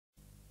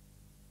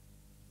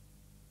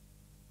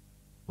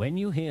When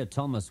you hear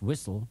Thomas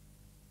whistle,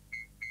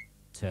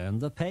 turn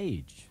the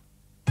page.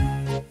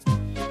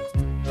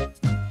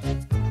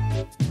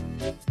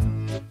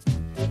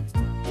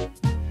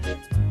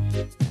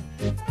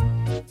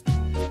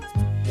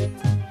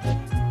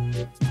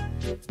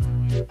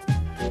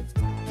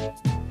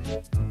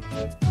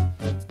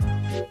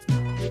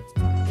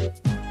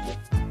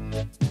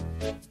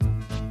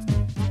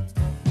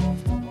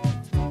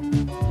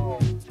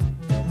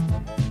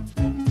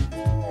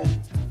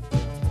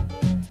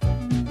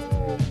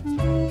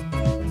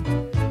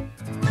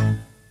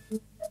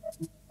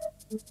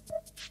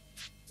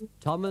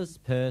 Thomas,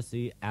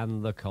 Percy,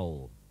 and the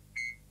Coal.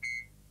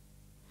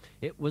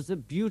 It was a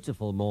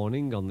beautiful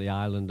morning on the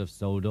island of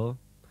Sodor.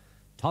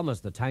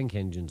 Thomas the Tank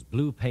Engine's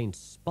blue paint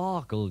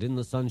sparkled in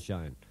the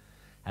sunshine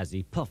as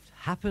he puffed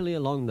happily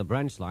along the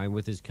branch line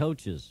with his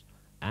coaches,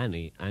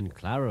 Annie and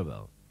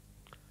Clarabel.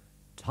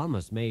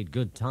 Thomas made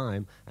good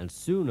time and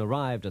soon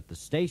arrived at the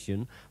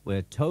station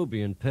where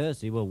Toby and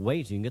Percy were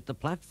waiting at the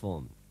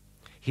platform.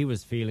 He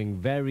was feeling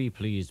very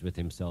pleased with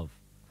himself.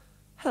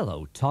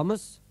 "Hello,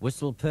 Thomas,"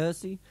 whistled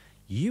Percy.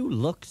 "You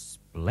look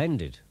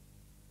splendid."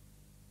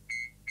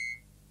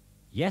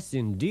 "Yes,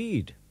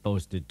 indeed,"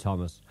 boasted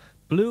Thomas.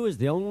 "Blue is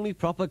the only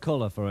proper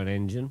colour for an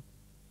engine."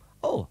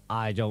 "Oh,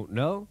 I don't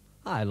know.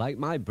 I like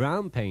my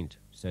brown paint,"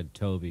 said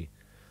Toby.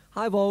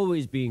 "I've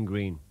always been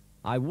green.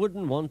 I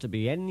wouldn't want to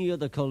be any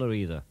other colour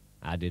either,"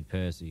 added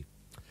Percy.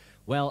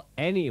 "Well,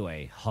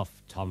 anyway,"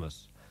 huffed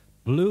Thomas,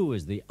 "blue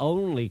is the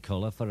only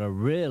colour for a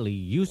really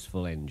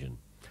useful engine.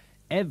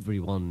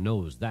 Everyone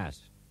knows that."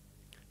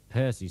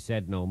 Percy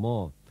said no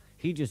more.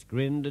 He just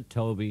grinned at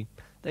Toby.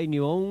 They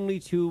knew only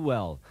too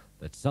well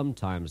that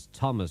sometimes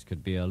Thomas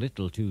could be a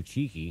little too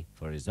cheeky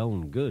for his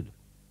own good.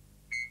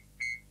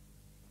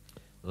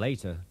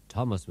 Later,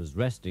 Thomas was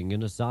resting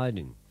in a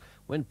siding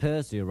when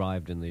Percy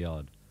arrived in the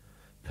yard.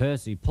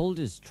 Percy pulled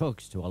his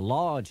trucks to a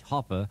large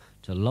hopper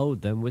to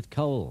load them with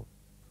coal.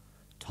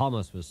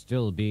 Thomas was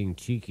still being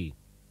cheeky.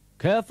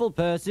 "Careful,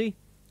 Percy,"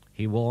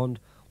 he warned.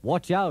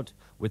 "Watch out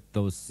with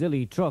those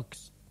silly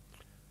trucks."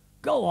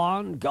 Go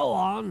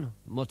on,"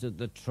 muttered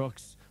the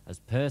trucks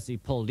as Percy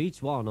pulled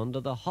each one under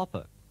the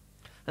hopper.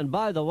 "And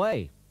by the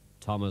way,"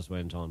 Thomas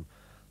went on,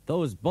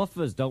 "those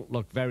buffers don't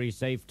look very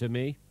safe to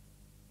me."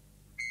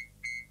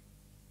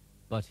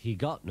 But he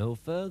got no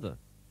further.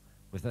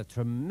 With a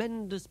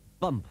tremendous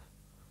bump,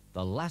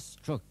 the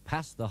last truck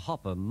passed the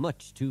hopper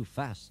much too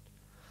fast.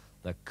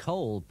 The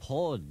coal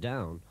poured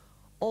down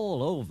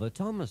all over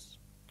Thomas.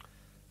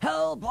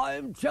 "Help,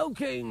 I'm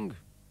choking!"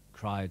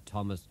 cried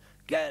Thomas.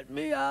 "Get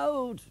me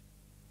out!"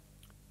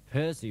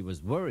 Percy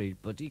was worried,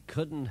 but he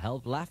couldn't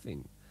help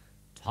laughing.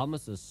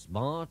 Thomas's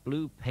smart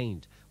blue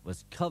paint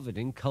was covered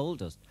in coal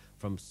dust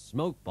from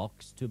smoke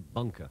box to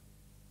bunker.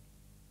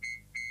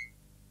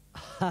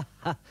 "Ha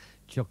ha!"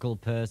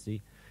 chuckled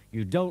Percy.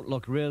 "You don't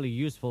look really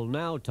useful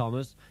now,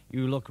 Thomas.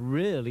 You look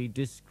really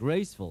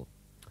disgraceful."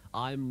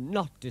 "I'm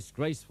not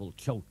disgraceful,"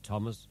 choked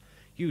Thomas.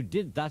 "You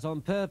did that on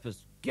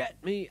purpose.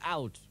 Get me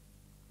out!"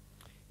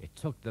 It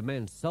took the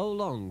men so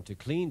long to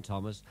clean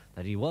Thomas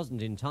that he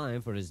wasn't in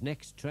time for his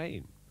next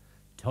train.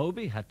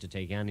 Toby had to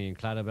take Annie and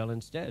Clarabel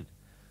instead.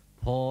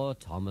 "Poor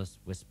Thomas,"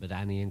 whispered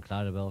Annie and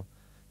Clarabel.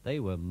 They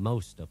were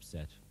most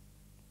upset.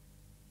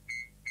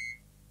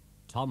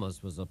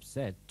 Thomas was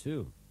upset,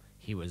 too.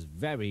 He was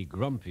very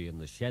grumpy in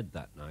the shed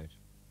that night.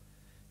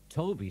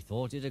 Toby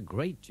thought it a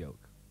great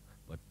joke,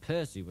 but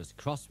Percy was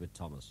cross with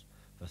Thomas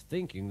for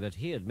thinking that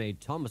he had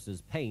made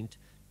Thomas's paint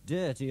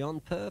dirty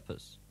on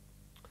purpose.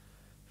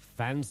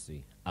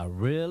 Fancy a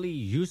really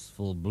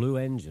useful blue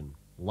engine,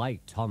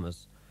 like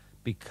Thomas,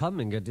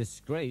 becoming a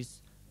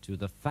disgrace to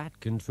the Fat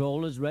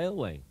Controller's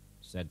Railway,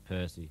 said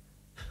Percy.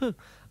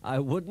 "I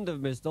wouldn't have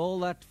missed all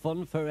that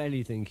fun for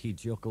anything," he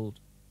chuckled.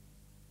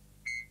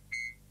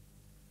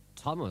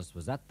 Thomas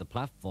was at the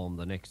platform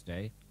the next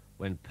day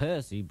when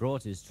Percy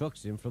brought his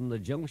trucks in from the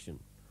junction.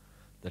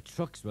 The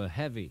trucks were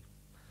heavy.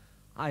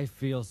 "I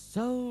feel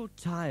so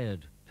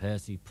tired,"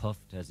 Percy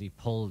puffed as he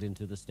pulled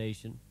into the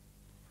station.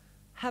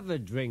 "Have a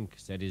drink,"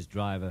 said his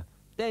driver.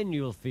 "Then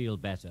you'll feel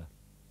better."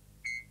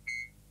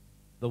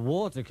 The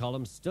water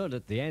column stood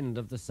at the end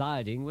of the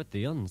siding with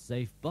the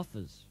unsafe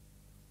buffers.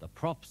 The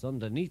props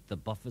underneath the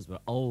buffers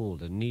were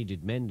old and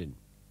needed mending.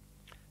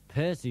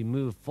 Percy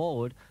moved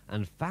forward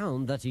and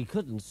found that he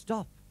couldn't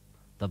stop.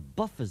 The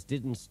buffers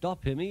didn't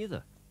stop him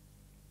either.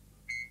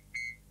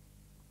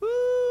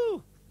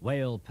 "Woo!"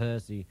 wailed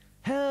Percy.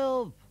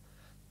 "Help!"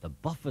 The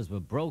buffers were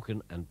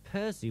broken and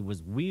Percy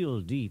was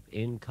wheel-deep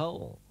in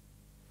coal.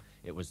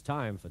 It was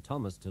time for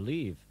Thomas to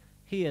leave.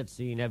 He had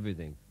seen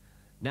everything.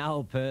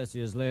 "Now Percy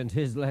has learned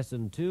his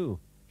lesson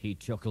too," he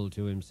chuckled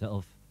to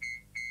himself.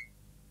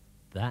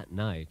 That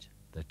night,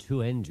 the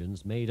two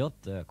engines made up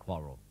their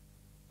quarrel.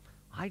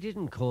 "I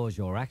didn't cause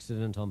your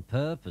accident on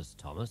purpose,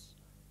 Thomas,"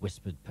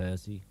 whispered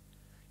Percy.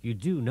 "You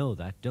do know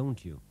that,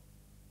 don't you?"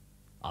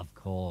 "Of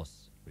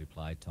course,"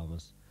 replied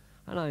Thomas,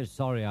 "and I'm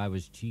sorry I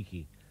was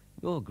cheeky.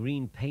 Your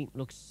green paint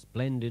looks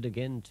splendid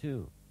again,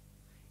 too."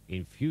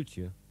 "In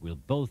future, we'll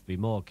both be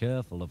more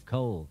careful of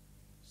coal,"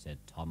 said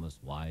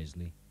Thomas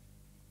wisely.